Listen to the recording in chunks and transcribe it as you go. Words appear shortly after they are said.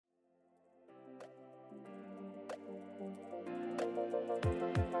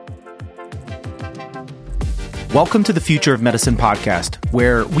Welcome to the Future of Medicine podcast,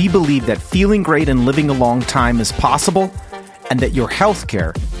 where we believe that feeling great and living a long time is possible and that your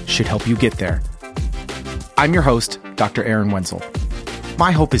healthcare should help you get there. I'm your host, Dr. Aaron Wenzel.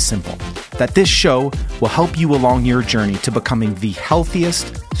 My hope is simple, that this show will help you along your journey to becoming the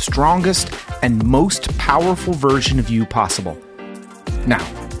healthiest, strongest, and most powerful version of you possible. Now,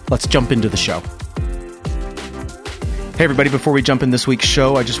 let's jump into the show. Hey everybody, before we jump in this week's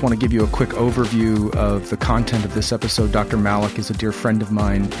show, I just want to give you a quick overview of the content of this episode. Dr. Malik is a dear friend of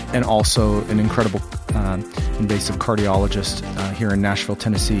mine and also an incredible invasive cardiologist here in Nashville,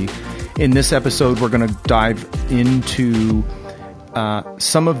 Tennessee. In this episode, we're going to dive into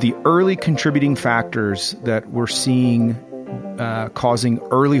some of the early contributing factors that we're seeing causing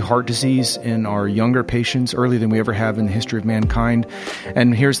early heart disease in our younger patients, earlier than we ever have in the history of mankind.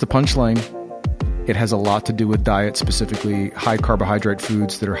 And here's the punchline. It has a lot to do with diet, specifically high carbohydrate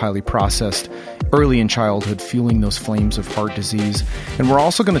foods that are highly processed early in childhood, fueling those flames of heart disease. And we're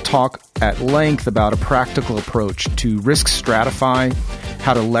also going to talk at length about a practical approach to risk stratify,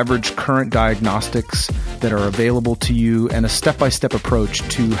 how to leverage current diagnostics that are available to you, and a step-by-step approach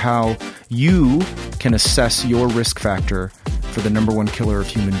to how you can assess your risk factor for the number one killer of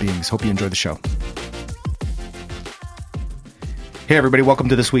human beings. Hope you enjoy the show. Hey everybody, welcome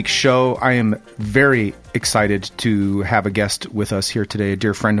to this week's show. I am very excited to have a guest with us here today, a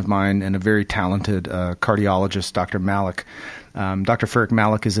dear friend of mine and a very talented cardiologist, Dr. Malik. Dr. Furrukh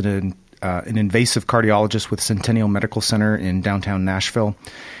Malik is an invasive cardiologist with Centennial Medical Center in downtown Nashville.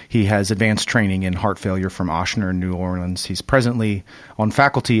 He has advanced training in heart failure from Ochsner in New Orleans. He's presently on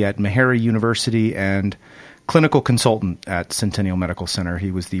faculty at Meharry University and clinical consultant at Centennial Medical Center.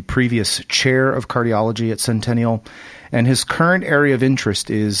 He was the previous chair of cardiology at Centennial, and his current area of interest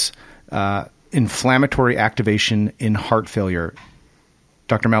is inflammatory activation in heart failure.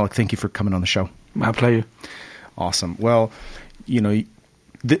 Dr. Malik, thank you for coming on the show. My pleasure. Awesome. Well, you know,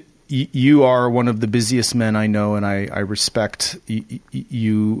 you are one of the busiest men I know, and I respect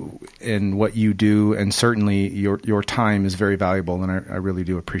you and what you do, and certainly your time is very valuable, and I really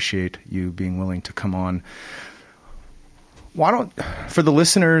do appreciate you being willing to come on. Why don't, for the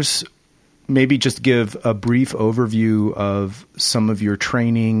listeners, maybe just give a brief overview of some of your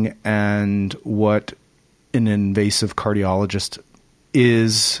training and what an invasive cardiologist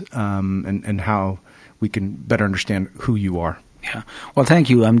is, and how we can better understand who you are. Yeah. Well, thank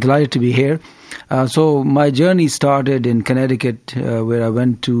you. I'm delighted to be here. So my journey started in Connecticut, where I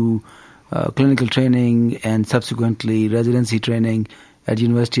went to clinical training and subsequently residency training at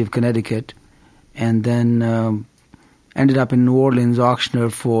University of Connecticut, and then ended up in New Orleans,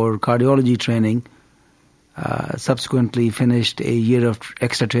 Ochsner, for cardiology training. Subsequently finished a year of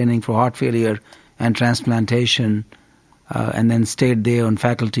extra training for heart failure and transplantation, and then stayed there on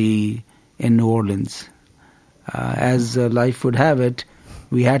faculty in New Orleans. As life would have it,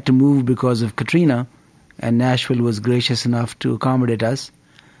 we had to move because of Katrina, and Nashville was gracious enough to accommodate us.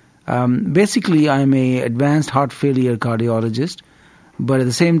 Basically, I'm an advanced heart failure cardiologist, but at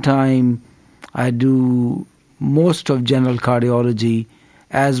the same time, I do most of general cardiology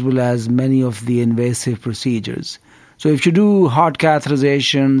as well as many of the invasive procedures. So if you do heart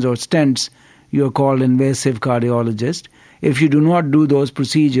catheterizations or stents, you are called invasive cardiologist. If you do not do those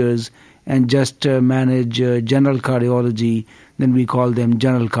procedures and just manage general cardiology, then we call them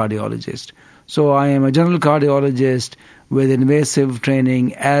general cardiologist. So I am a general cardiologist with invasive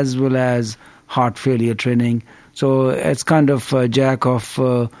training as well as heart failure training. So it's kind of a jack of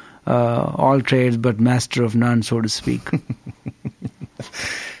all trades but master of none, so to speak.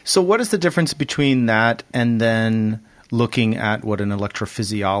 So what is the difference between that and then looking at what an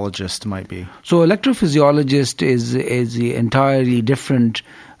electrophysiologist might be? So electrophysiologist is the entirely different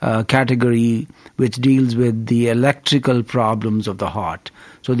category which deals with the electrical problems of the heart.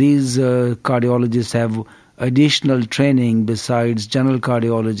 So these cardiologists have additional training besides general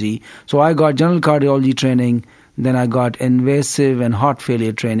cardiology. So I got general cardiology training, then I got invasive and heart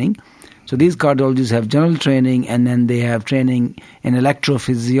failure training. So these cardiologists have general training, and then they have training in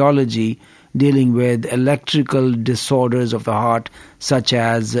electrophysiology, dealing with electrical disorders of the heart, such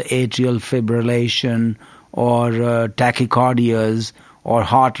as atrial fibrillation or tachycardias or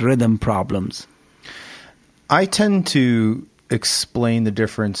heart rhythm problems. I tend to explain the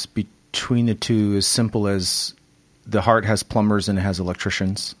difference between the two as simple as the heart has plumbers and it has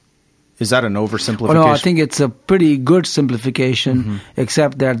electricians. Is that an oversimplification? Oh, no, I think it's a pretty good simplification,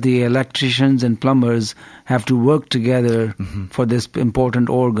 except that the electricians and plumbers have to work together for this important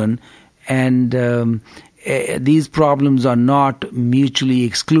organ. And these problems are not mutually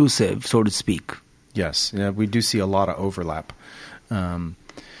exclusive, so to speak. Yes, yeah, we do see a lot of overlap.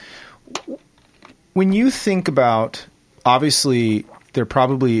 When you think about, obviously, there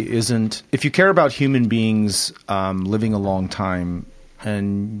probably isn't, if you care about human beings living a long time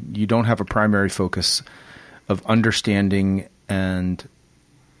and you don't have a primary focus of understanding and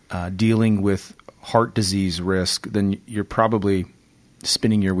dealing with heart disease risk, then you're probably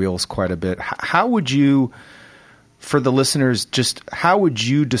spinning your wheels quite a bit. How would you, for the listeners, how would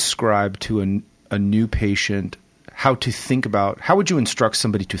you describe to a new patient how to think about, how would you instruct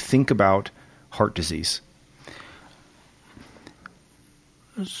somebody to think about heart disease?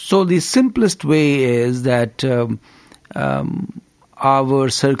 So the simplest way is that our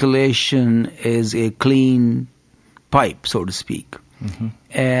circulation is a clean pipe, so to speak. Mm-hmm.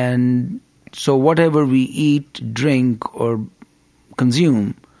 And so whatever we eat, drink, or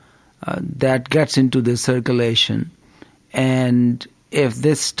consume, that gets into the circulation. And if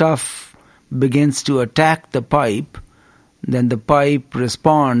this stuff begins to attack the pipe, then the pipe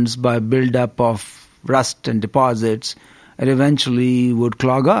responds by buildup of rust and deposits, and eventually would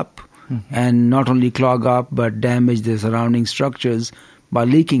clog up. Mm-hmm. And not only clog up, but damage the surrounding structures by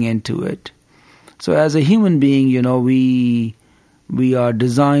leaking into it. So as a human being, we are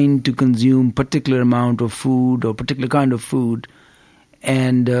designed to consume particular amount of food or particular kind of food.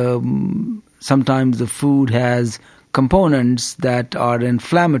 And sometimes the food has components that are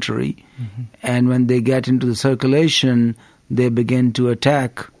inflammatory. Mm-hmm. And when they get into the circulation, they begin to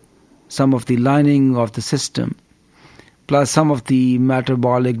attack some of the lining of the system. Plus some of the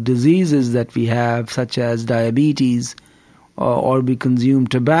metabolic diseases that we have, such as diabetes, or we consume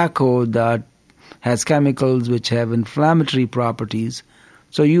tobacco that has chemicals which have inflammatory properties.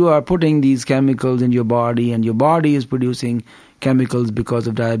 So you are putting these chemicals in your body, and your body is producing chemicals because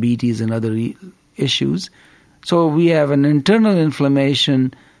of diabetes and other issues. So we have an internal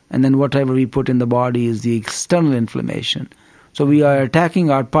inflammation, and then whatever we put in the body is the external inflammation. So we are attacking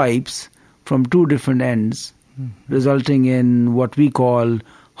our pipes from two different ends, resulting in what we call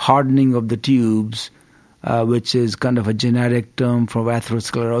hardening of the tubes, which is kind of a generic term for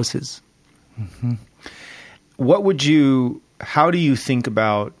atherosclerosis. Mm-hmm. How do you think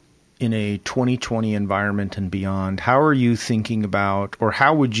about, in a 2020 environment and beyond, how are you thinking about, or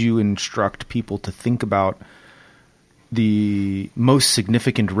how would you instruct people to think about the most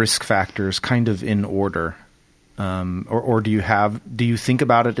significant risk factors kind of in order? Or do you think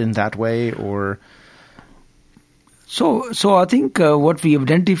about it in that way, or? So I think what we have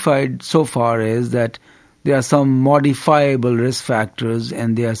identified so far is that there are some modifiable risk factors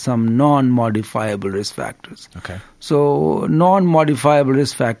and there are some non-modifiable risk factors. Okay. So non-modifiable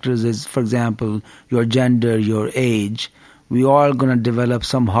risk factors is, for example, your gender, your age. We all going to develop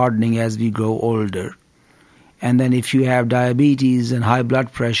some hardening as we grow older. And then if you have diabetes and high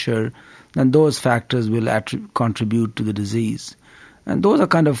blood pressure, then those factors will contribute to the disease. And those are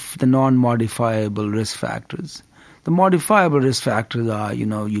kind of the non-modifiable risk factors. The modifiable risk factors are,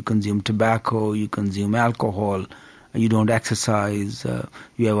 you consume tobacco, you consume alcohol, you don't exercise,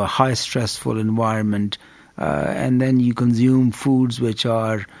 you have a high stressful environment, and then you consume foods which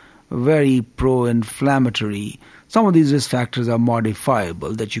are very pro-inflammatory. Some of these risk factors are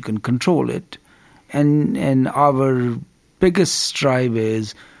modifiable, that you can control it. And our biggest strive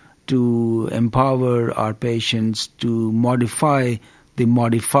is to empower our patients to modify the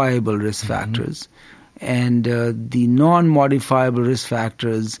modifiable risk factors. And the non-modifiable risk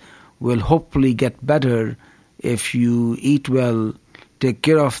factors will hopefully get better if you eat well, take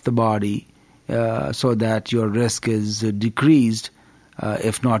care of the body, so that your risk is decreased,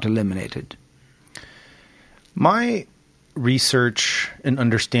 if not eliminated. My research and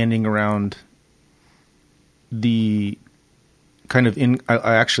understanding around the kind of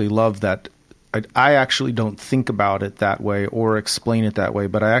I actually love that. I actually don't think about it that way or explain it that way,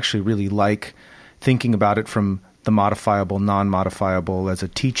 but I actually really like thinking about it from the modifiable, non-modifiable as a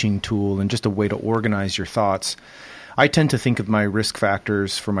teaching tool and just a way to organize your thoughts. I tend to think of my risk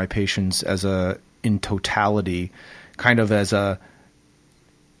factors for my patients in totality, kind of as a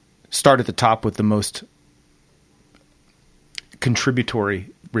start at the top with the most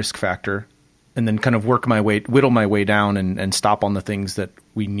contributory risk factor, and then kind of whittle my way down and stop on the things that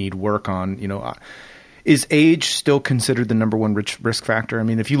we need work on. Is age still considered the number one risk factor? I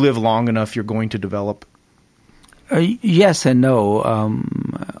mean, if you live long enough, you're going to develop. Yes and no.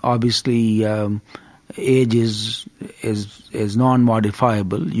 Obviously, age is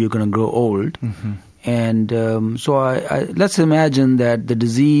non-modifiable. You're going to grow old, and so let's imagine that the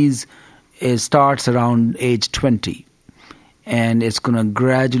disease starts around age 20, and it's going to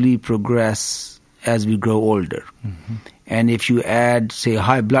gradually progress as we grow older. Mm-hmm. And if you add, say,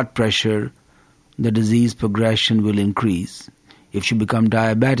 high blood pressure, the disease progression will increase. If you become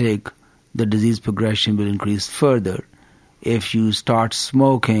diabetic, the disease progression will increase further. If you start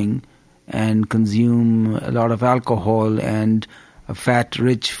smoking and consume a lot of alcohol and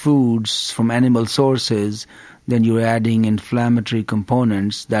fat-rich foods from animal sources, then you're adding inflammatory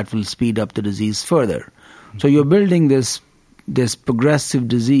components that will speed up the disease further. So you're building this progressive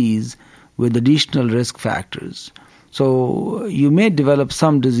disease with additional risk factors. So you may develop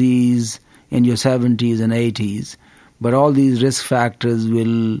some disease in your 70s and 80s, but all these risk factors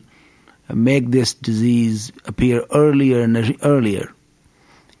will make this disease appear earlier and earlier.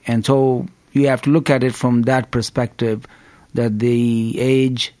 And so you have to look at it from that perspective, that the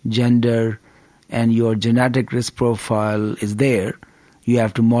age, gender, and your genetic risk profile is there. You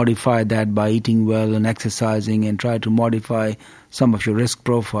have to modify that by eating well and exercising and try to modify some of your risk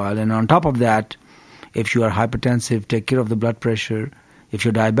profile. And on top of that, if you are hypertensive, take care of the blood pressure. If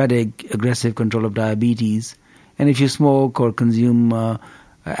you're diabetic, aggressive control of diabetes. And if you smoke or consume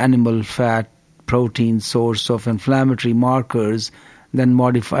animal fat, protein source of inflammatory markers, then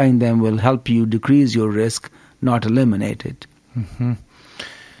modifying them will help you decrease your risk, not eliminate it. Mm-hmm.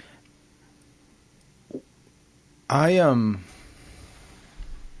 I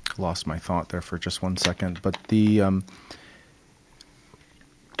lost my thought there for just 1 second, but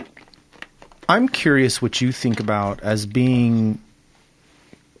I'm curious what you think about as being,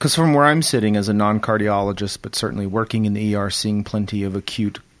 because from where I'm sitting as a non-cardiologist, but certainly working in the ER, seeing plenty of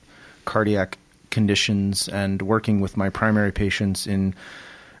acute cardiac conditions and working with my primary patients in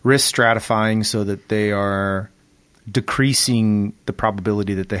risk stratifying so that they are decreasing the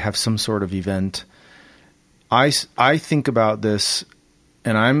probability that they have some sort of event. I think about this,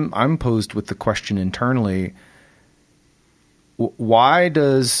 and I'm posed with the question internally, why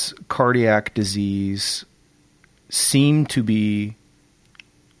does cardiac disease seem to be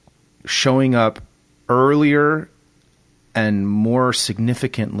showing up earlier and more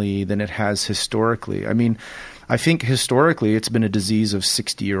significantly than it has historically? I mean, I think historically it's been a disease of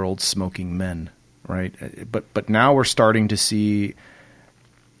 60-year-old smoking men, right? But now we're starting to see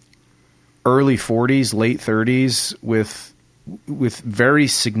early 40s, late 30s with very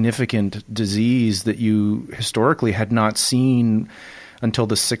significant disease that you historically had not seen until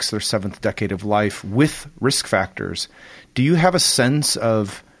the 6th or 7th decade of life with risk factors. Do you have a sense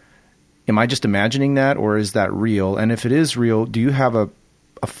of, am I just imagining that, or is that real? And if it is real, do you have a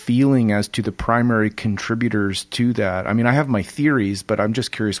feeling as to the primary contributors to that? I mean, I have my theories, but I'm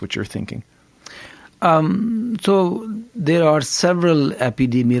just curious what you're thinking. So there are several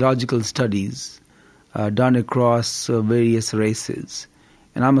epidemiological studies done across various races.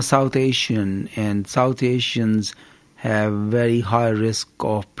 And I'm a South Asian, and South Asians have very high risk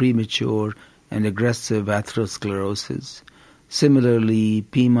of premature and aggressive atherosclerosis. Similarly,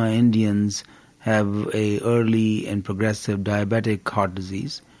 Pima Indians have a early and progressive diabetic heart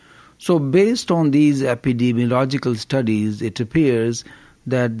disease. So based on these epidemiological studies, it appears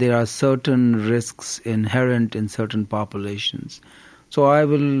that there are certain risks inherent in certain populations. So I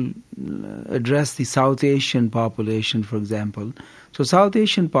will address the South Asian population, for example. So South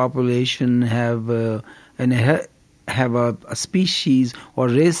Asian population have a species or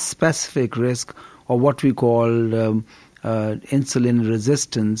race-specific risk of what we call insulin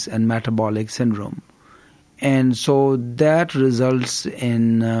resistance and metabolic syndrome. And so that results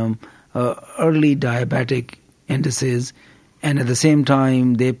in early diabetic indices, and at the same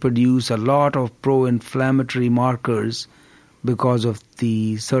time they produce a lot of pro-inflammatory markers because of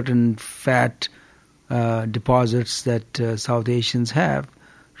the certain fat deposits that South Asians have,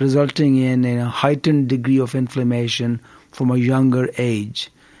 resulting in a heightened degree of inflammation from a younger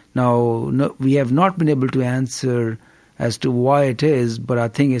age. Now, we have not been able to answer as to why it is, but I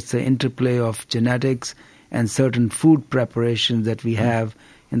think it's the interplay of genetics and certain food preparations that we have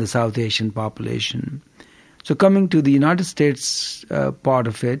in the South Asian population. So coming to the United States part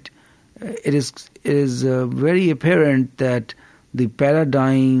of it, it is very apparent that the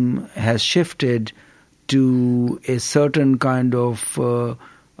paradigm has shifted to a certain kind of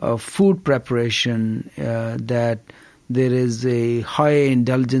food preparation, that there is a high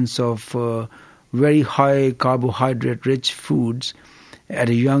indulgence of very high carbohydrate-rich foods at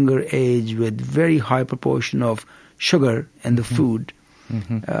a younger age with very high proportion of sugar in the food.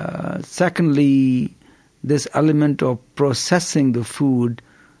 Mm-hmm. Secondly, this element of processing the food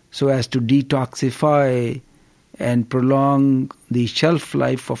so as to detoxify and prolong the shelf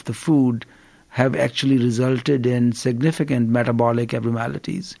life of the food have actually resulted in significant metabolic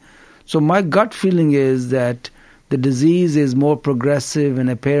abnormalities. So my gut feeling is that the disease is more progressive and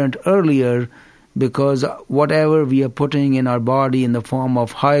apparent earlier because whatever we are putting in our body in the form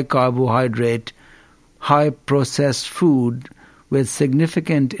of high carbohydrate, high processed food with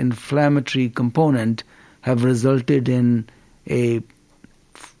significant inflammatory component have resulted in an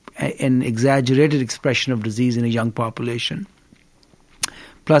exaggerated expression of disease in a young population.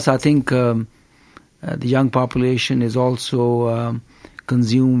 Plus, I think the young population is also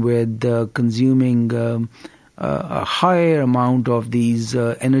consumed with consuming a higher amount of these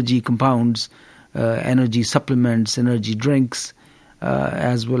energy compounds, energy supplements, energy drinks,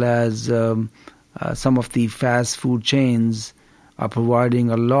 as well as some of the fast food chains are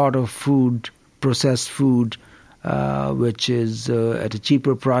providing a lot of food, processed food, which is at a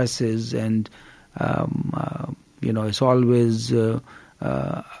cheaper prices, and it's always a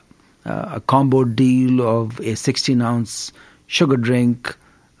combo deal of a 16-ounce sugar drink,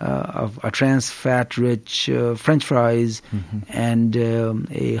 of a trans fat rich French fries, and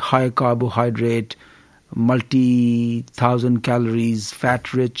a high carbohydrate, multi-thousand calories,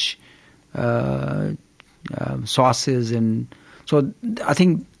 fat rich sauces. And so I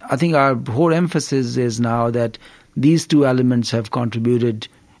think our whole emphasis is now that these two elements have contributed,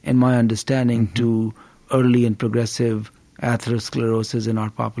 in my understanding, to early and progressive atherosclerosis in our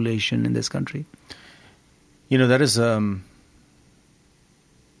population in this country. That is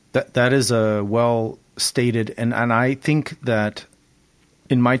that is a well stated, and I think that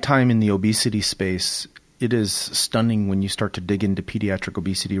in my time in the obesity space, it is stunning when you start to dig into pediatric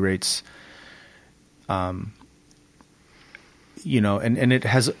obesity rates. And it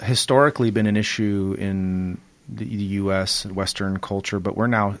has historically been an issue in the U.S. and Western culture, but we're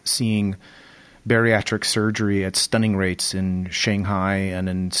now seeing bariatric surgery at stunning rates in Shanghai and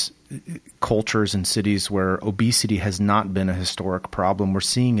in cultures and cities where obesity has not been a historic problem. We're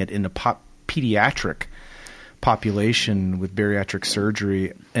seeing it in the pediatric population with bariatric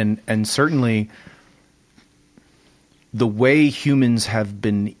surgery, and certainly the way humans have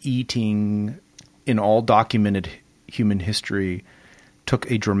been eating in all documented human history took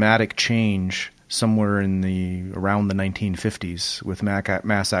a dramatic change somewhere around the 1950s with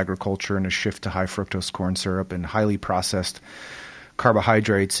mass agriculture and a shift to high fructose corn syrup and highly processed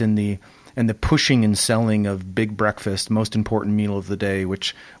carbohydrates, and the pushing and selling of big breakfast, most important meal of the day,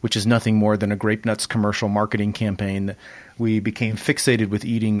 which is nothing more than a grape nuts commercial marketing campaign. We became fixated with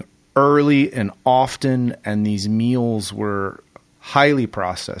eating early and often, and these meals were highly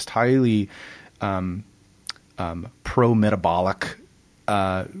processed, highly pro-metabolic,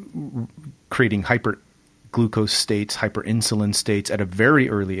 creating hyperglucose states, hyperinsulin states at a very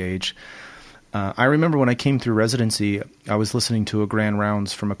early age. I remember when I came through residency, I was listening to a grand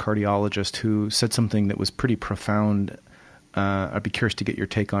rounds from a cardiologist who said something that was pretty profound. I'd be curious to get your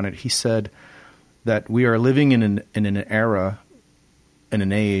take on it. He said that we are living in an era, in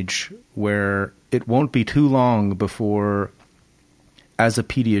an age where it won't be too long before, as a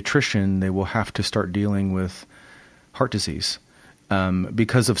pediatrician, they will have to start dealing with heart disease.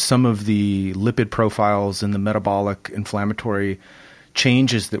 Because of some of the lipid profiles and the metabolic inflammatory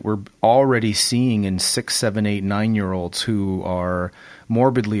changes that we're already seeing in 6, 7, 8, 9-year-olds who are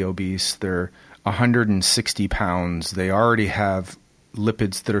morbidly obese. They're 160 pounds. They already have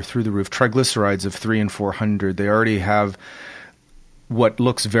lipids that are through the roof, triglycerides of 300 and 400. They already have what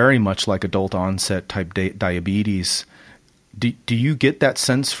looks very much like adult onset type diabetes. Do you get that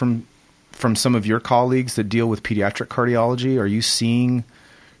sense from some of your colleagues that deal with pediatric cardiology? Are you seeing,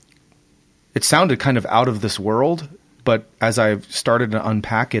 it sounded kind of out of this world, but as I've started to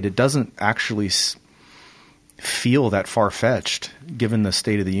unpack it, it doesn't actually feel that far-fetched given the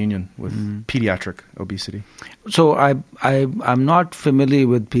state of the union with pediatric obesity. So I'm not familiar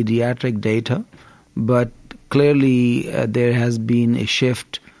with pediatric data, but clearly there has been a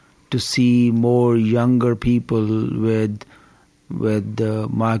shift to see more younger people with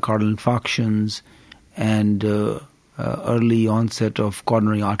myocardial infarctions and early onset of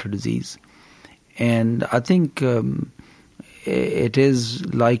coronary artery disease. And I think it is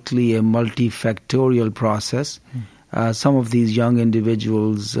likely a multifactorial process. Some of these young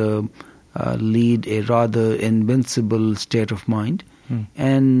individuals lead a rather invincible state of mind.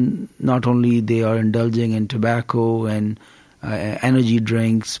 And not only they are indulging in tobacco and energy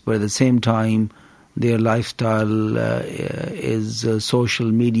drinks, but at the same time, their lifestyle is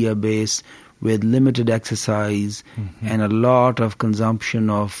social media based with limited exercise and a lot of consumption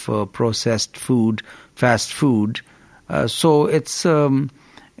of processed food, fast food. So it's a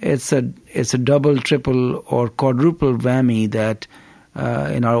double, triple, or quadruple whammy that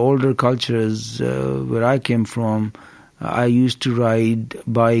in our older cultures where I came from, I used to ride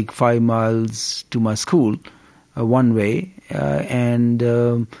bike 5 miles to my school one way, and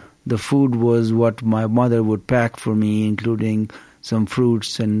the food was what my mother would pack for me, including some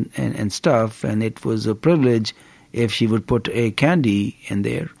fruits and stuff, and it was a privilege if she would put a candy in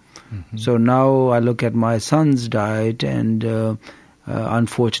there. So now I look at my son's diet, and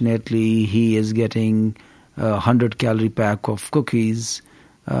unfortunately he is getting a 100-calorie pack of cookies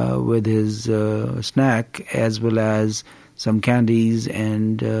with his snack, as well as some candies,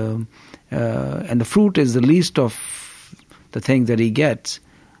 and the fruit is the least of the things that he gets,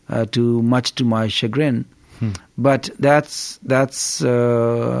 much to my chagrin. But that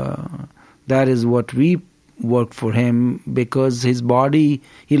is what we work for him, because his body,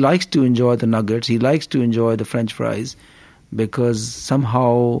 he likes to enjoy the nuggets, he likes to enjoy the French fries, because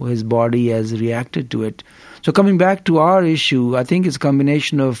somehow his body has reacted to it. So coming back to our issue, I think it's a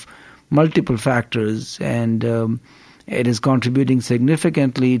combination of multiple factors, and it is contributing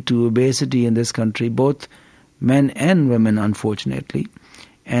significantly to obesity in this country, both men and women, unfortunately.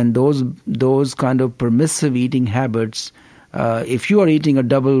 And those kind of permissive eating habits, if you are eating a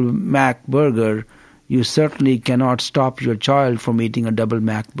double Mac burger, you certainly cannot stop your child from eating a double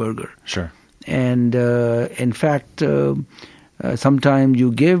Mac burger. Sure. And in fact, sometimes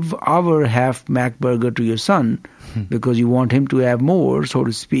you give our half Mac burger to your son because you want him to have more, so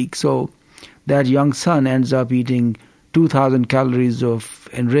to speak. So that young son ends up eating 2,000 calories of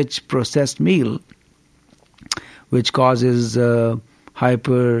enriched processed meal, which causes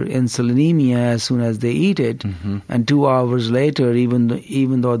hyperinsulinemia as soon as they eat it. And 2 hours later,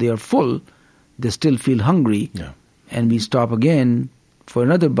 even though they are full, they still feel hungry, and we stop again for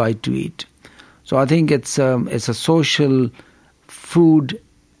another bite to eat. So I think it's a social food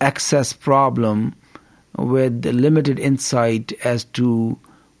access problem with limited insight as to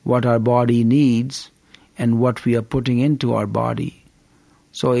what our body needs and what we are putting into our body.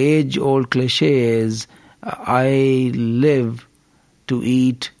 So age-old cliche is, I live to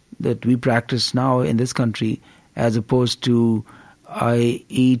eat, that we practice now in this country, as opposed to I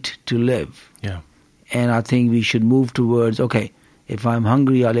eat to live. Yeah. And I think we should move towards, okay, if I'm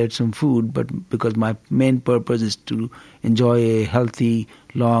hungry, I'll eat some food, but because my main purpose is to enjoy a healthy,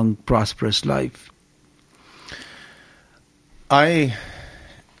 long, prosperous life. I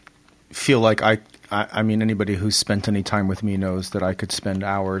feel like I mean, anybody who's spent any time with me knows that I could spend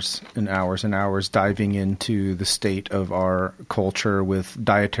hours and hours and hours diving into the state of our culture with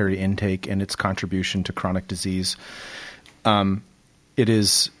dietary intake and its contribution to chronic disease. It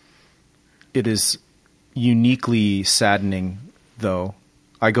is uniquely saddening, though.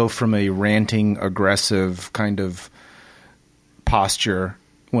 I go from a ranting, aggressive kind of posture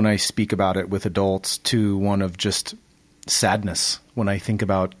when I speak about it with adults to one of just sadness when I think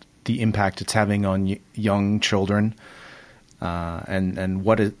about the impact it's having on young children, and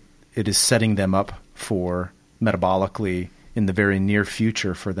what it is setting them up for metabolically in the very near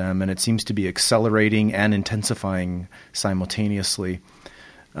future for them. And it seems to be accelerating and intensifying simultaneously.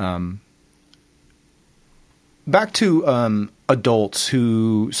 Back to adults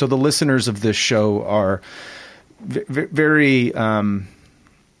so the listeners of this show are very,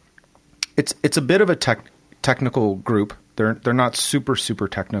 it's a bit of a technical group. They're not super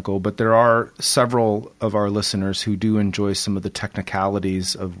technical, but there are several of our listeners who do enjoy some of the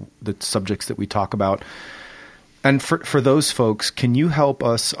technicalities of the subjects that we talk about. And for those folks, can you help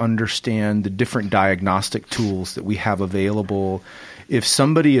us understand the different diagnostic tools that we have available if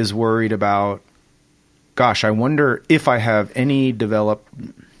somebody is worried about, gosh, I wonder if I have any developed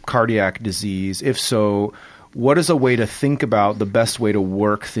cardiac disease? If so, what is a way to think about the best way to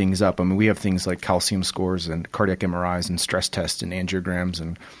work things up? I mean, we have things like calcium scores and cardiac MRIs and stress tests and angiograms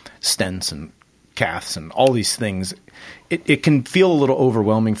and stents and caths and all these things. It can feel a little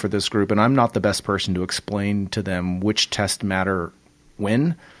overwhelming for this group, and I'm not the best person to explain to them which tests matter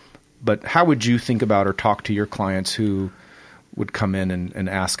when. But how would you think about or talk to your clients who would come in and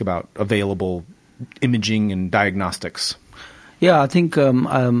ask about available imaging and diagnostics? Yeah, I think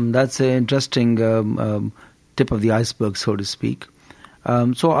that's an interesting tip of the iceberg, so to speak.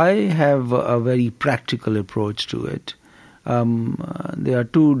 So I have a very practical approach to it. There are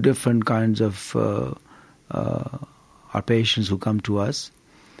two different kinds of our patients who come to us.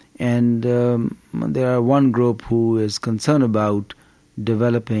 And there are one group who is concerned about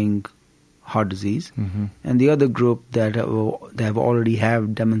developing heart disease, and the other group that have already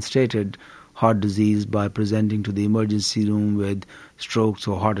demonstrated heart disease by presenting to the emergency room with strokes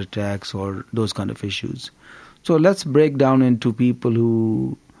or heart attacks or those kind of issues. So let's break down into people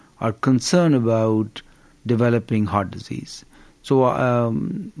who are concerned about developing heart disease. So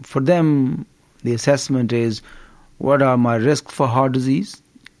for them, the assessment is, what are my risks for heart disease?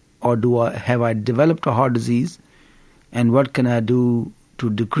 Or have I developed a heart disease? And what can I do to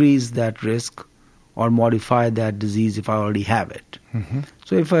decrease that risk or modify that disease if I already have it.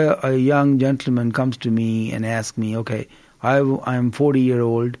 So if a young gentleman comes to me and asks me, okay, I'm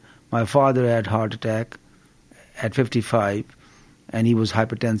 40-year-old, my father had heart attack at 55 and he was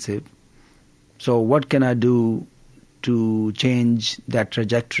hypertensive. So what can I do to change that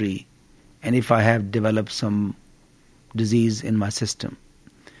trajectory, and if I have developed some disease in my system?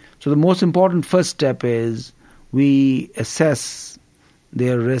 So the most important first step is we assess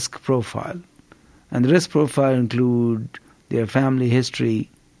their risk profile. And the risk profile include their family history,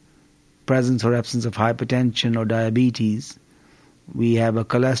 presence or absence of hypertension or diabetes. We have a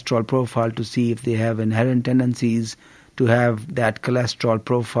cholesterol profile to see if they have inherent tendencies to have that cholesterol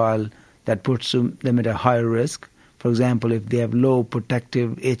profile that puts them at a higher risk. For example, if they have low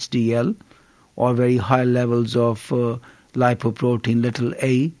protective HDL or very high levels of lipoprotein little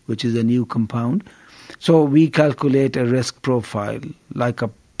a, which is a new compound. So we calculate a risk profile, like a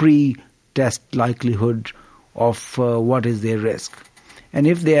pre-test likelihood of what is their risk. And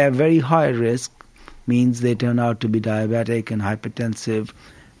if they have very high risk, means they turn out to be diabetic and hypertensive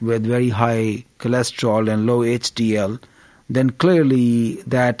with very high cholesterol and low HDL, then clearly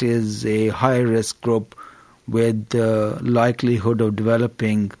that is a high risk group with the likelihood of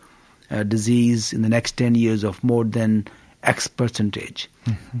developing disease in the next 10 years of more than X percentage.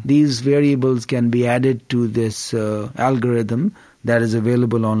 These variables can be added to this algorithm that is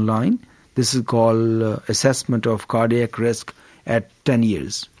available online. This is called assessment of cardiac risk at 10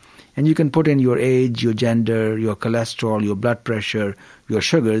 years. And you can put in your age, your gender, your cholesterol, your blood pressure, your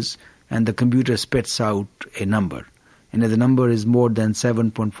sugars, and the computer spits out a number. And if the number is more than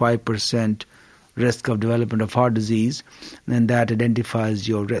 7.5% risk of development of heart disease, then that identifies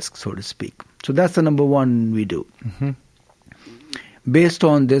your risk, so to speak. So that's the number one we do. Based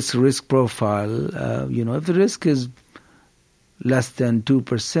on this risk profile, if the risk is less than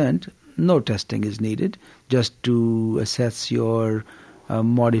 2%, no testing is needed, just to assess your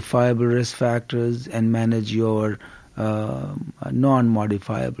modifiable risk factors and manage your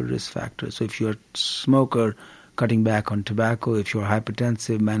non-modifiable risk factors. So if you're a smoker, cutting back on tobacco. If you're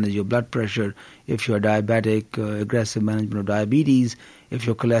hypertensive, manage your blood pressure. If you're diabetic, aggressive management of diabetes. If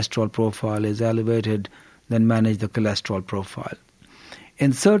your cholesterol profile is elevated, then manage the cholesterol profile.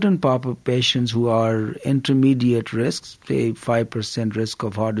 In certain patients who are intermediate risks, say 5% risk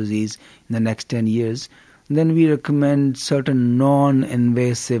of heart disease in the next 10 years, then we recommend certain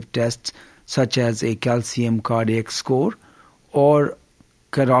non-invasive tests such as a calcium cardiac score or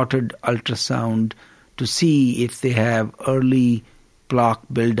carotid ultrasound to see if they have early plaque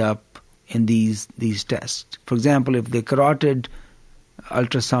buildup in these tests. For example, if the carotid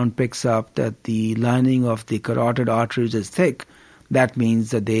ultrasound picks up that the lining of the carotid arteries is thick, that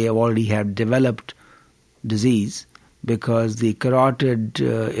means that they already have developed disease, because the carotid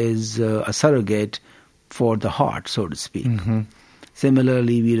is a surrogate for the heart, so to speak.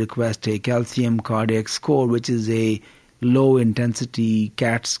 Similarly, we request a calcium cardiac score, which is a low-intensity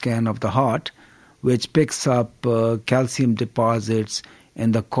CAT scan of the heart, which picks up calcium deposits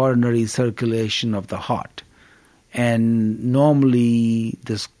in the coronary circulation of the heart. And normally,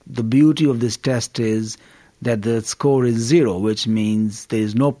 the beauty of this test is that the score is 0, which means there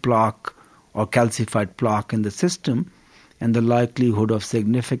is no plaque or calcified plaque in the system, and the likelihood of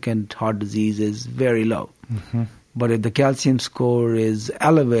significant heart disease is very low. But if the calcium score is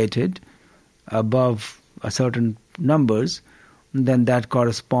elevated above a certain numbers, then that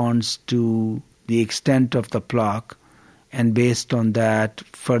corresponds to the extent of the plaque, and based on that,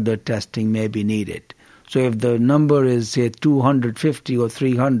 further testing may be needed. So if the number is, say, 250 or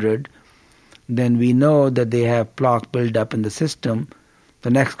 300, then we know that they have plaque buildup in the system. The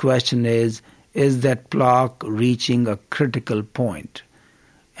next question is that plaque reaching a critical point?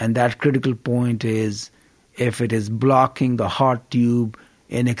 And that critical point is if it is blocking the heart tube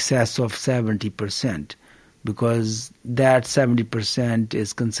in excess of 70%, because that 70%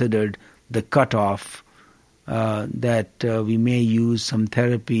 is considered the cutoff that we may use some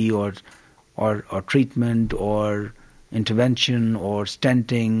therapy or treatment or intervention or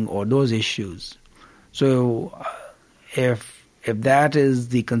stenting or those issues. So if that is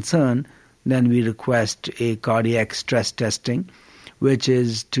the concern, then we request a cardiac stress testing, which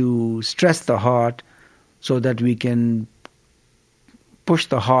is to stress the heart so that we can push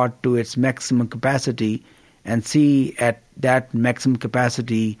the heart to its maximum capacity and see at that maximum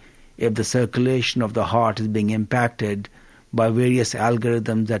capacity if the circulation of the heart is being impacted by various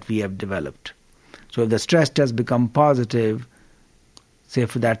algorithms that we have developed. So if the stress test becomes positive, say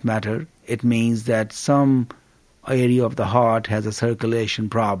for that matter, it means that some area of the heart has a circulation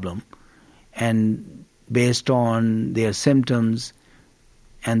problem, and based on their symptoms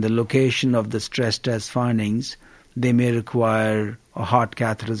and the location of the stress test findings, they may require a heart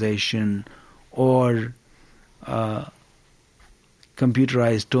catheterization or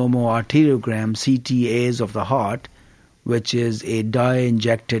computerized tomoarteriogram, CTAs of the heart, which is a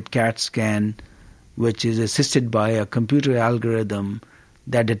dye-injected CAT scan, which is assisted by a computer algorithm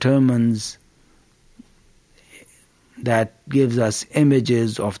that gives us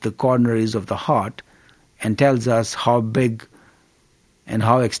images of the coronaries of the heart and tells us how big and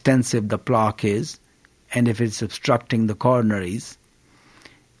how extensive the plaque is and if it's obstructing the coronaries.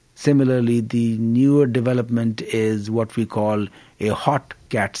 Similarly, the newer development is what we call a hot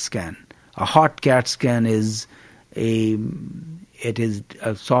CAT scan. A hot CAT scan is a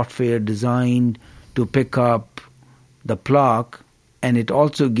software designed to pick up the plaque, and it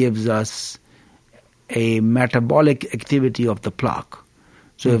also gives us a metabolic activity of the plaque.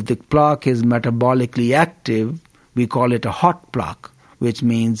 So if the plaque is metabolically active, we call it a hot plaque, which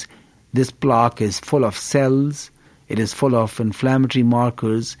means this plaque is full of cells, it is full of inflammatory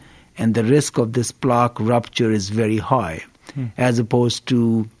markers, and the risk of this plaque rupture is very high, as opposed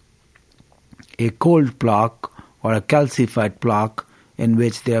to a cold plaque or a calcified plaque in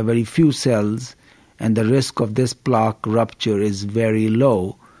which there are very few cells and the risk of this plaque rupture is very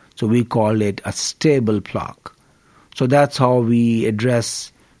low. So we call it a stable plaque. So that's how we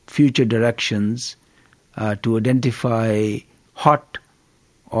address future directions to identify hot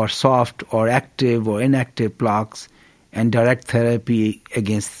or soft or active or inactive plaques and direct therapy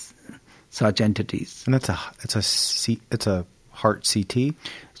against such entities. And it's a heart CT?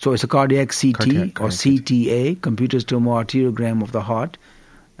 So it's a cardiac CT or CTA, computed tomoarteriogram of the heart.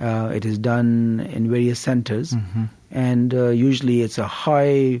 It is done in various centers, and usually it's a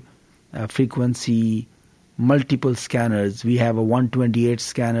high frequency, multiple scanners. We have a 128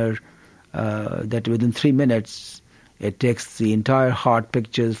 scanner that within 3 minutes it takes the entire heart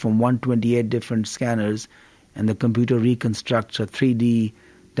pictures from 128 different scanners, and the computer reconstructs a 3D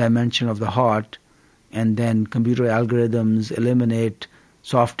dimension of the heart, and then computer algorithms eliminate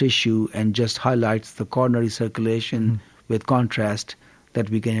soft tissue and just highlights the coronary circulation with contrast, that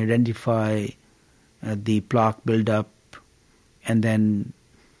we can identify the plaque buildup, and then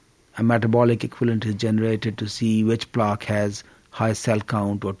a metabolic equivalent is generated to see which plaque has high cell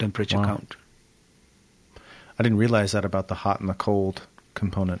count or temperature count. I didn't realize that about the hot and the cold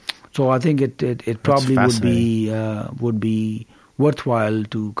component. So I think it probably would be worthwhile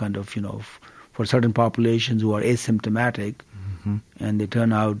to kind of, for certain populations who are asymptomatic and they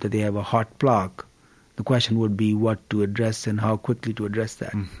turn out that they have a hot plaque, the question would be what to address and how quickly to address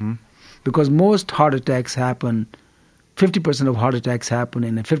that. Because most heart attacks happen, 50% of heart attacks happen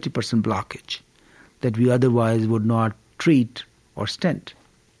in a 50% blockage that we otherwise would not treat or stent.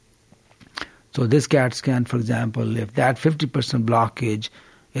 So this CAT scan, for example, if that 50% blockage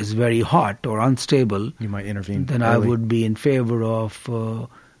is very hot or unstable, you might intervene. Then early. I would be in favor of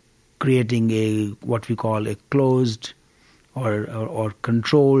creating what we call a closed or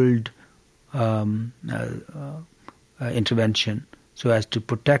controlled intervention, so as to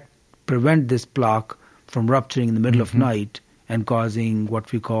prevent this plaque from rupturing in the middle of night and causing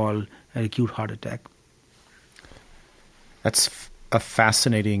what we call an acute heart attack. That's a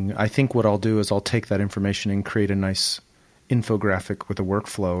fascinating. I think what I'll do is I'll take that information and create a nice infographic with a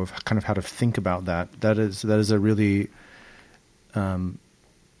workflow of kind of how to think about that. That is a really.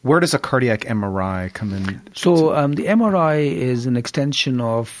 Where does a cardiac MRI come in? So the MRI is an extension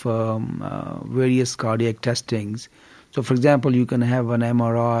of various cardiac testings. So, for example, you can have an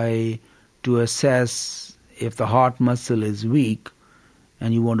MRI to assess if the heart muscle is weak,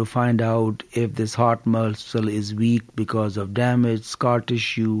 and you want to find out if this heart muscle is weak because of damage, scar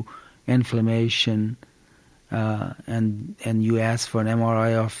tissue, inflammation, and you ask for an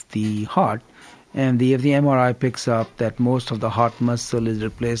MRI of the heart. And if the MRI picks up that most of the heart muscle is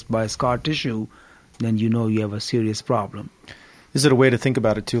replaced by scar tissue, then you know you have a serious problem. Is it a way to think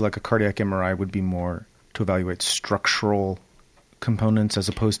about it too, like a cardiac MRI would be more to evaluate structural components as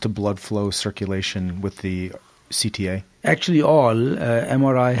opposed to blood flow circulation with the CTA? Actually, all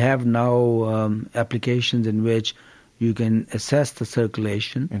MRI have now applications in which you can assess the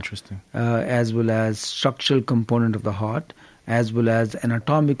circulation. Interesting. As well as structural component of the heart, as well as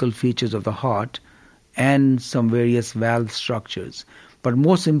anatomical features of the heart and some various valve structures. But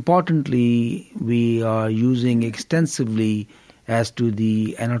most importantly, we are using extensively as to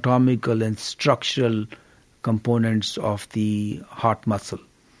the anatomical and structural components of the heart muscle.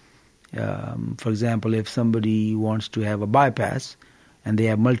 For example, if somebody wants to have a bypass and they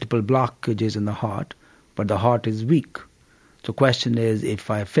have multiple blockages in the heart, but the heart is weak. So question is, if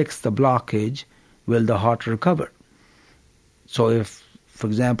I fix the blockage, will the heart recover? So if For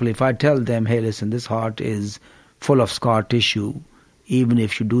example, if I tell them, hey, listen, this heart is full of scar tissue, even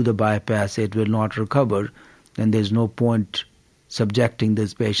if you do the bypass, it will not recover, then there's no point subjecting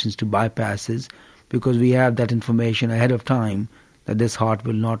these patients to bypasses, because we have that information ahead of time that this heart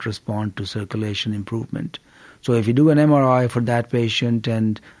will not respond to circulation improvement. So if you do an MRI for that patient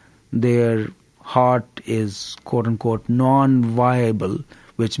and their heart is quote-unquote non-viable,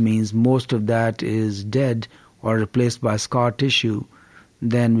 which means most of that is dead or replaced by scar tissue,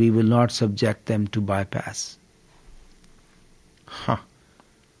 then we will not subject them to bypass. Huh.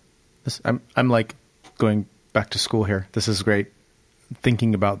 I'm like going back to school here. This is great.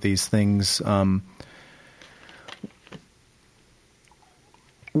 Thinking about these things.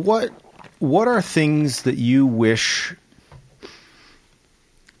 What are things that you wish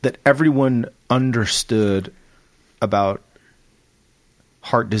that everyone understood about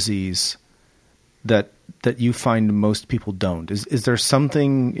heart disease that you find most people don't? Is there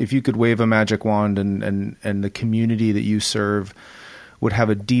something, if you could wave a magic wand and the community that you serve would have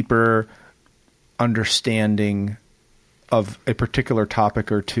a deeper understanding of a particular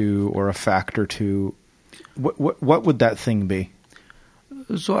topic or two or a fact or two, what would that thing be?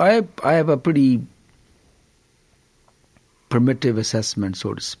 So I have a pretty primitive assessment,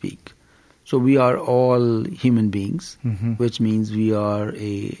 so to speak. So we are all human beings, which means we are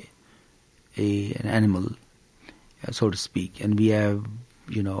an animal, so to speak, and we have,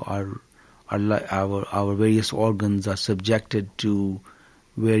 our various organs are subjected to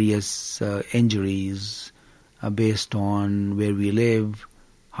various injuries based on where we live,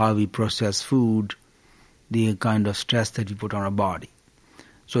 how we process food, the kind of stress that we put on our body.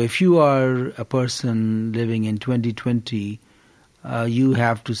 So if you are a person living in 2020, you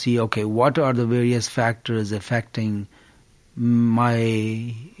have to see, okay, what are the various factors affecting my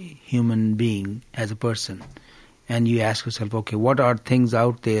human being as a person? And you ask yourself, okay, what are things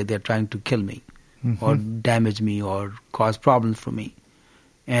out there that are trying to kill me or damage me or cause problems for me?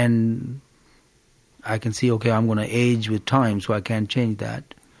 And I can see, okay, I'm going to age with time, so I can't change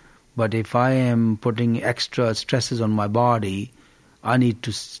that. But if I am putting extra stresses on my body, I need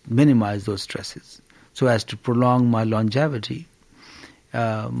to minimize those stresses so as to prolong my longevity.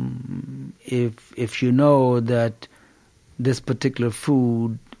 If you know that this particular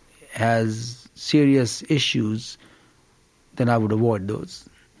food has serious issues, then I would avoid those.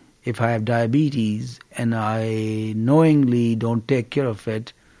 If I have diabetes and I knowingly don't take care of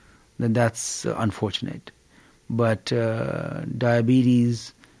it, then that's unfortunate. But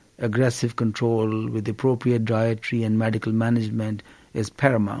diabetes, aggressive control with appropriate dietary and medical management is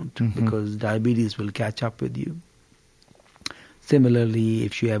paramount because diabetes will catch up with you. Similarly,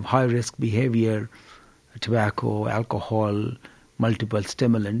 if you have high-risk behavior, tobacco, alcohol, multiple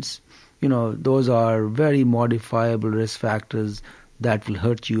stimulants, those are very modifiable risk factors that will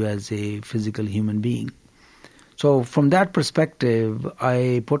hurt you as a physical human being. So from that perspective,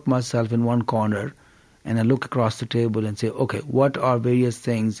 I put myself in one corner and I look across the table and say, okay, what are various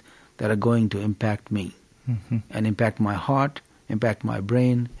things that are going to impact me and impact my heart, impact my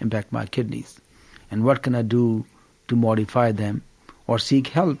brain, impact my kidneys? And what can I do to modify them or seek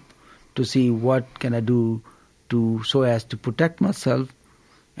help to see what can I do so as to protect myself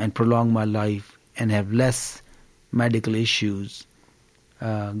and prolong my life and have less medical issues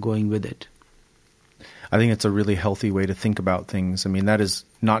going with it. I think it's a really healthy way to think about things. I mean, that is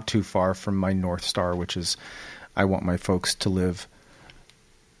not too far from my North Star, which is I want my folks to live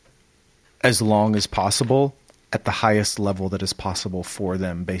as long as possible at the highest level that is possible for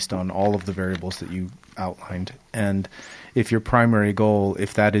them based on all of the variables that you outlined. And if your primary goal,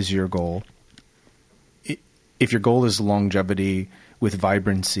 if that is your goal, if your goal is longevity with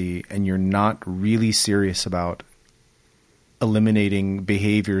vibrancy and you're not really serious about eliminating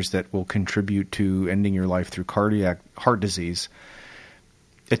behaviors that will contribute to ending your life through cardiac heart disease,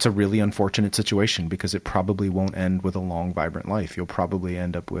 it's a really unfortunate situation because it probably won't end with a long, vibrant life. You'll probably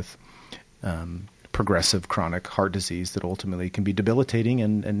end up with progressive chronic heart disease that ultimately can be debilitating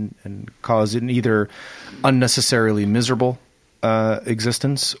and cause an either unnecessarily miserable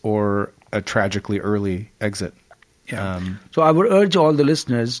existence or a tragically early exit. Yeah. So I would urge all the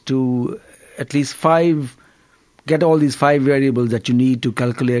listeners to at least get all these 5 variables that you need to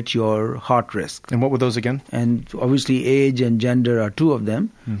calculate your heart risk. And what were those again? And obviously age and gender are 2 of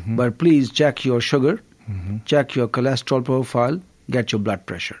them. But please check your sugar, check your cholesterol profile, get your blood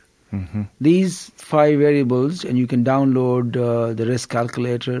pressure. These 5 variables, and you can download the risk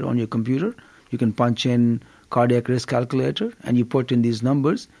calculator on your computer. You can punch in cardiac risk calculator and you put in these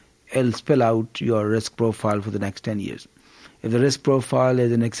numbers. It'll spell out your risk profile for the next 10 years. If the risk profile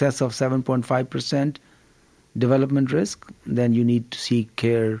is in excess of 7.5%, development risk, then you need to seek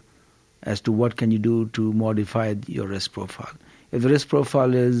care as to what can you do to modify your risk profile. If the risk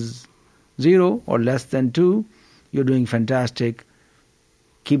profile is 0 or less than 2, you're doing fantastic.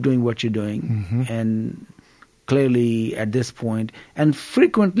 Keep doing what you're doing. And clearly at this point, and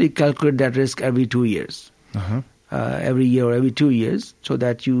frequently calculate that risk every 2 years. Every year or every 2 years, so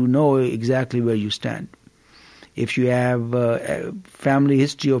that you know exactly where you stand. If you have a family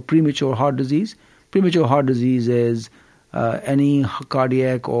history of premature heart disease is any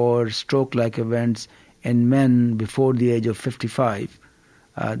cardiac or stroke-like events in men before the age of 55.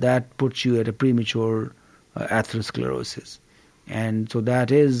 That puts you at a premature atherosclerosis. And so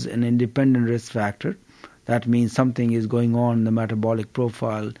that is an independent risk factor. That means something is going on in the metabolic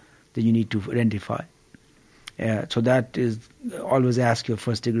profile that you need to identify. So that is, always ask your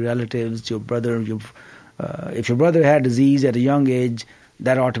first-degree relatives, your brother. If your brother had disease at a young age,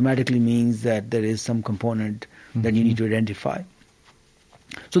 that automatically means that there is some component that you need to identify.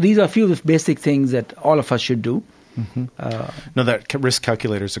 So these are a few of the basic things that all of us should do. No, that risk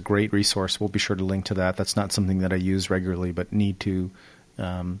calculator is a great resource. We'll be sure to link to that. That's not something that I use regularly, but need to.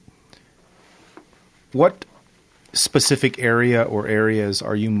 What specific area or areas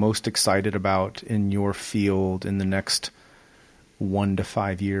are you most excited about in your field in the next 1 to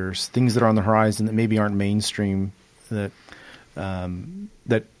 5 years? Things that are on the horizon that maybe aren't mainstream that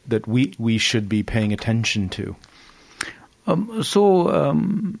we should be paying attention to. The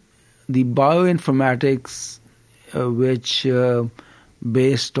bioinformatics, which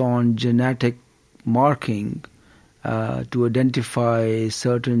based on genetic marking to identify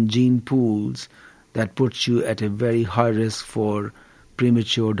certain gene pools that puts you at a very high risk for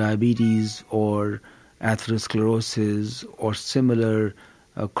premature diabetes or atherosclerosis or similar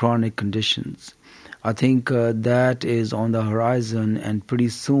chronic conditions. I think that is on the horizon, and pretty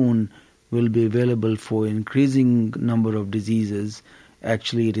soon will be available for increasing number of diseases.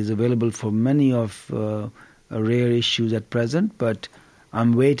 Actually, it is available for many of rare issues at present, but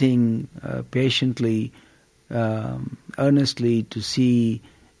I'm waiting patiently, earnestly to see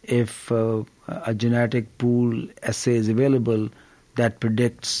if a genetic pool assay is available that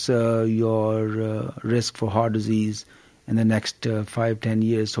predicts your risk for heart disease in the next 5-10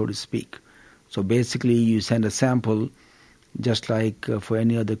 years, so to speak. So basically, you send a sample, just like for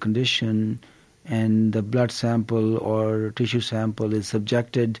any other condition, and the blood sample or tissue sample is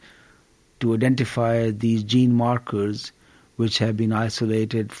subjected to identify these gene markers which have been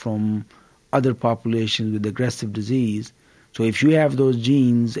isolated from other populations with aggressive disease. So if you have those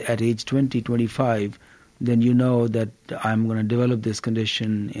genes at age 20, 25, then you know that I'm going to develop this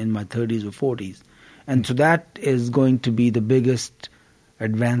condition in my 30s or 40s. And so that is going to be the biggest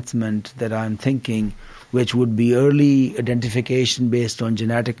advancement that I'm thinking, which would be early identification based on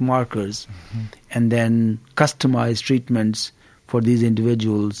genetic markers, and then customized treatments for these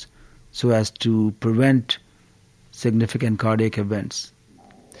individuals so as to prevent significant cardiac events.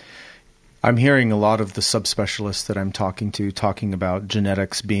 I'm hearing a lot of the subspecialists that I'm talking to talking about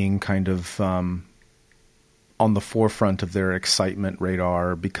genetics being kind of on the forefront of their excitement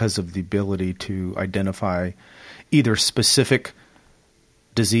radar because of the ability to identify either specific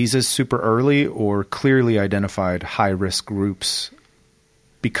diseases super early or clearly identified high-risk groups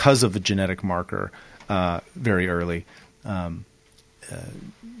because of the genetic marker very early. That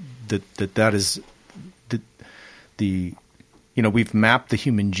is the we've mapped the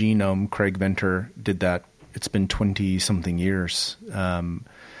human genome. Craig Venter did that. It's been 20-something years.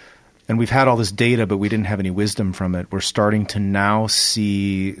 And we've had all this data, but we didn't have any wisdom from it. We're starting to now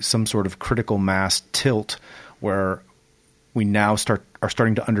see some sort of critical mass tilt where we now are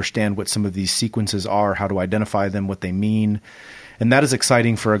starting to understand what some of these sequences are, how to identify them, what they mean. And that is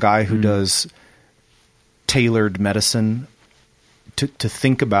exciting for a guy who does tailored medicine to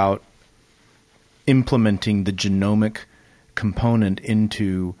think about implementing the genomic component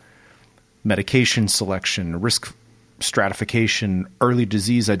into medication selection, risk stratification, early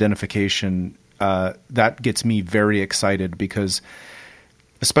disease identification. That gets me very excited because,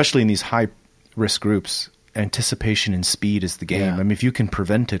 especially in these high-risk groups, anticipation and speed is the game. Yeah. I mean, if you can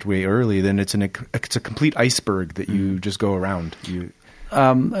prevent it way early, then it's a complete iceberg that you just go around.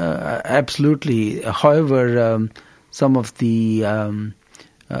 Absolutely. However, some of the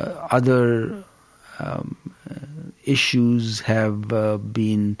other issues have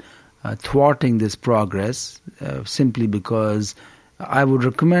been thwarting this progress simply because I would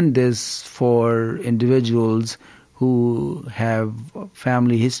recommend this for individuals who have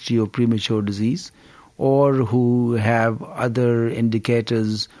family history of premature disease or who have other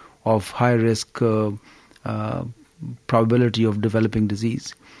indicators of high risk probability of developing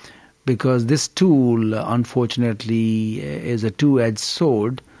disease. because this tool, unfortunately, is a two-edged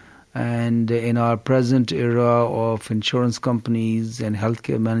sword. And in our present era of insurance companies and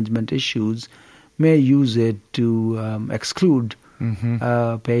healthcare management issues, may use it to exclude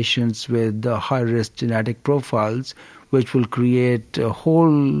patients with high-risk genetic profiles, which will create a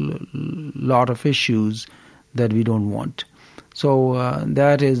whole lot of issues that we don't want. So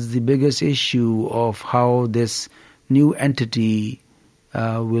that is the biggest issue of how this new entity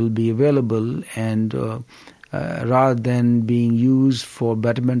will be available, and rather than being used for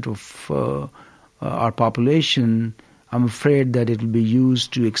betterment of our population, I'm afraid that it will be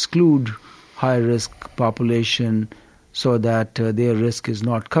used to exclude high-risk population so that their risk is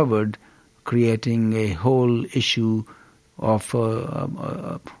not covered, creating a whole issue of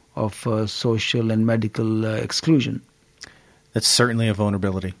social and medical exclusion. That's certainly a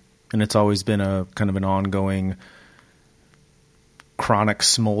vulnerability, and it's always been a kind of an ongoing chronic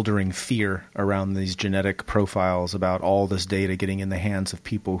smoldering fear around these genetic profiles, about all this data getting in the hands of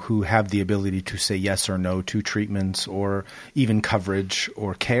people who have the ability to say yes or no to treatments or even coverage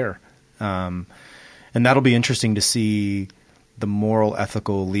or care. And that'll be interesting to see the moral,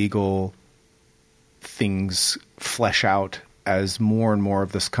 ethical, legal things flesh out as more and more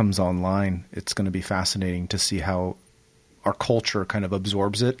of this comes online. It's going to be fascinating to see how our culture kind of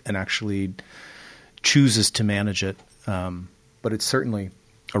absorbs it and actually chooses to manage it. But it's certainly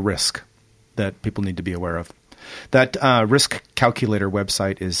a risk that people need to be aware of. That risk calculator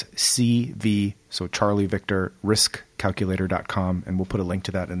website is CV, so Charlie Victor, riskcalculator.com, and we'll put a link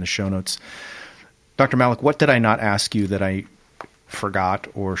to that in the show notes. Dr. Malik, what did I not ask you that I forgot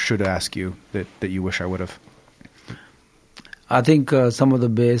or should ask you that you wish I would have? I think some of the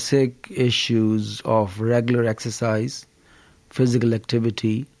basic issues of regular exercise, physical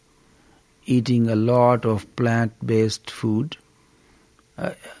activity, eating a lot of plant-based food,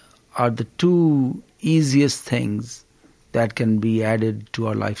 are the two easiest things that can be added to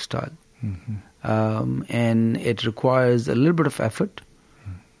our lifestyle. And it requires a little bit of effort.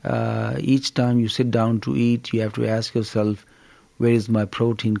 Each time you sit down to eat, you have to ask yourself, where is my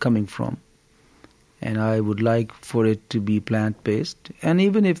protein coming from? And I would like for it to be plant-based. And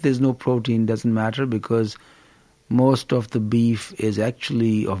even if there's no protein, doesn't matter, because most of the beef is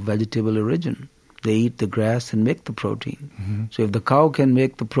actually of vegetable origin. They eat the grass and make the protein. So if the cow can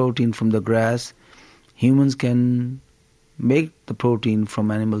make the protein from the grass, humans can make the protein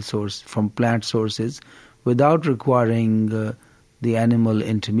from from plant sources without requiring the animal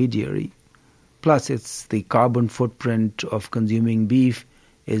intermediary. Plus, it's the carbon footprint of consuming beef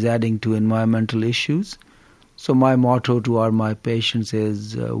is adding to environmental issues. So my motto to my patients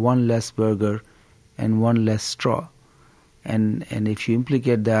is one less burger and one less straw. And if you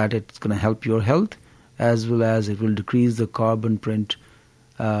implicate that, it's going to help your health, as well as it will decrease the carbon print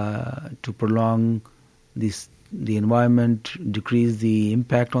to prolong the environment, decrease the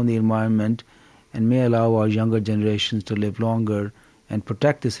impact on the environment, and may allow our younger generations to live longer and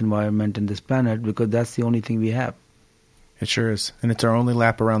protect this environment and this planet, because that's the only thing we have. It sure is. And it's our only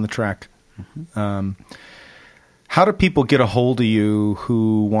lap around the track. How do people get a hold of you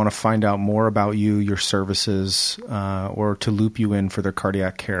who want to find out more about you, your services, or to loop you in for their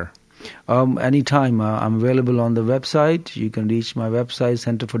cardiac care? Anytime. I'm available on the website. You can reach my website,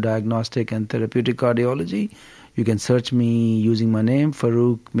 Center for Diagnostic and Therapeutic Cardiology. You can search me using my name,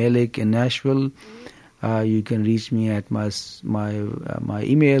 Furrukh Malik, in Nashville. You can reach me at my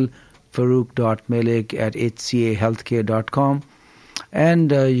email, furrukh.malik@hcahealthcare.com.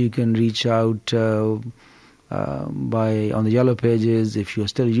 And you can reach out on the Yellow Pages if you're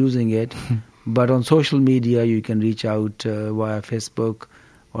still using it. But on social media, you can reach out via Facebook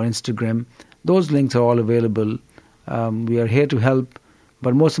or Instagram. Those links are all available. We are here to help,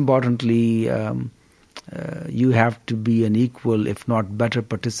 but most importantly, you have to be an equal, if not better,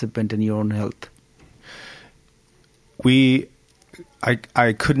 participant in your own health.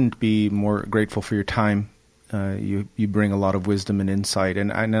 I couldn't be more grateful for your time. You bring a lot of wisdom and insight,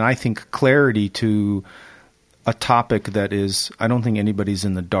 and I think clarity to a topic that is, I don't think anybody's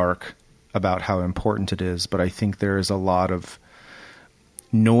in the dark about how important it is, but I think there is a lot of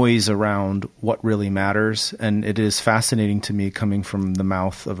noise around what really matters. And it is fascinating to me, coming from the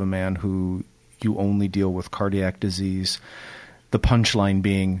mouth of a man who you only deal with cardiac disease, the punchline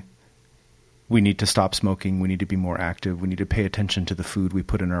being, we need to stop smoking, we need to be more active, we need to pay attention to the food we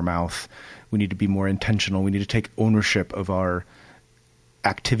put in our mouth, we need to be more intentional, we need to take ownership of our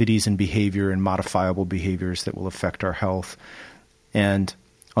activities and behavior and modifiable behaviors that will affect our health. And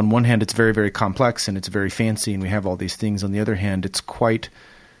on one hand, it's very, very complex and it's very fancy and we have all these things. On the other hand, it's quite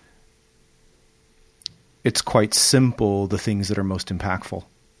simple, the things that are most impactful.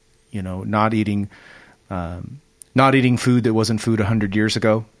 not eating food that wasn't food 100 years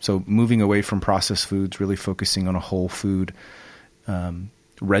ago. So moving away from processed foods, really focusing on a whole food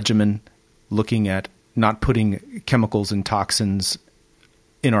regimen, looking at not putting chemicals and toxins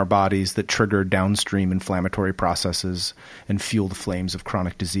in our bodies that trigger downstream inflammatory processes and fuel the flames of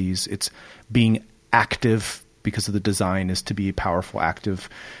chronic disease. It's being active, because of the design is to be powerful, active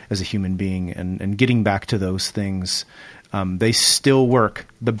as a human being, and getting back to those things. They still work.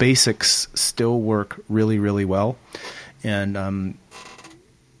 The basics still work really, really well. And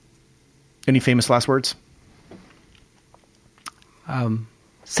any famous last words?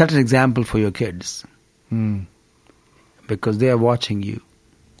 Set an example for your kids because they are watching you.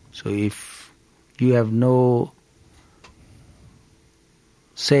 So if you have no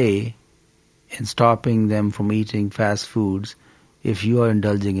say in stopping them from eating fast foods, if you are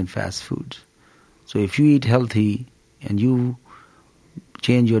indulging in fast foods. So if you eat healthy and you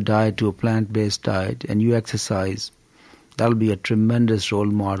change your diet to a plant-based diet and you exercise, that'll be a tremendous role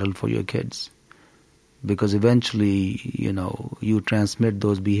model for your kids. Because eventually, you transmit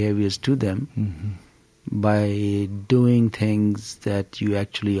those behaviors to them by doing things that you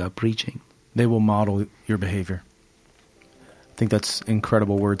actually are preaching. They will model your behavior. I think that's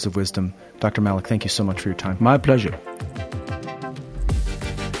incredible words of wisdom. Dr. Malik, thank you so much for your time. My pleasure.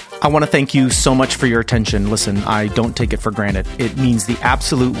 I want to thank you so much for your attention. Listen, I don't take it for granted. It means the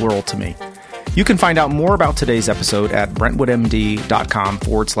absolute world to me. You can find out more about today's episode at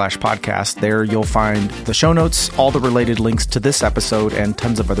brentwoodmd.com/podcast. There you'll find the show notes, all the related links to this episode, and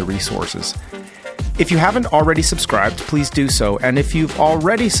tons of other resources. If you haven't already subscribed, please do so. And if you've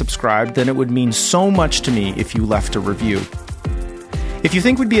already subscribed, then it would mean so much to me if you left a review. If you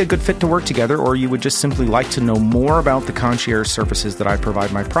think we'd be a good fit to work together, or you would just simply like to know more about the concierge services that I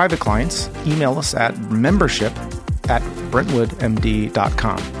provide my private clients, email us at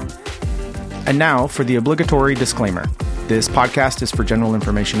membership@brentwoodmd.com. And now for the obligatory disclaimer. This podcast is for general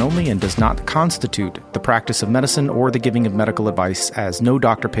information only and does not constitute the practice of medicine or the giving of medical advice, as no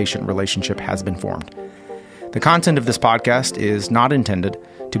doctor-patient relationship has been formed. The content of this podcast is not intended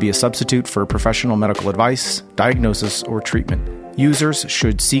to be a substitute for professional medical advice, diagnosis, or treatment. Users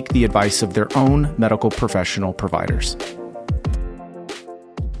should seek the advice of their own medical professional providers.